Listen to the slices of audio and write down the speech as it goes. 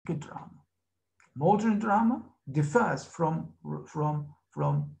drama. Modern drama differs from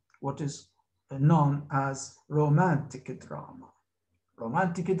what is known as romantic drama.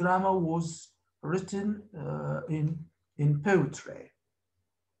 Romantic drama was written in poetry.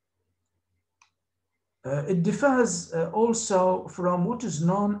 It differs also from what is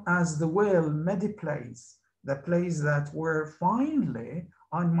known as the well-made plays, the plays that were finely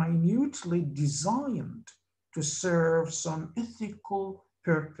and minutely designed to serve some ethical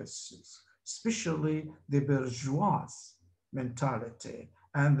purposes, especially the bourgeois mentality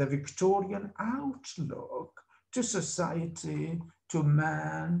and the Victorian outlook to society, to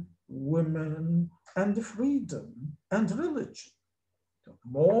man, women, and freedom and religion.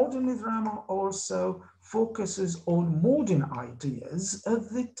 Modern drama also focuses on modern ideas of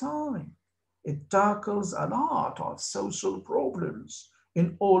the time. It tackles a lot of social problems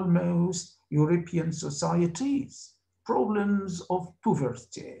in almost European societies, problems of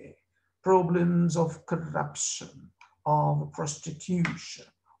poverty, problems of corruption, of prostitution,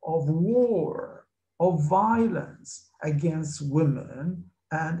 of war, of violence against women,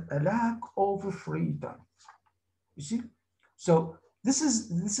 and a lack of freedom. You see? So this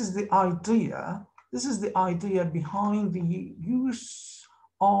is the idea. This is the idea behind the use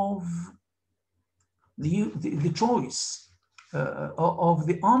of the choice of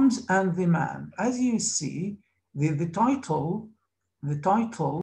the arms and the man. As you see, the title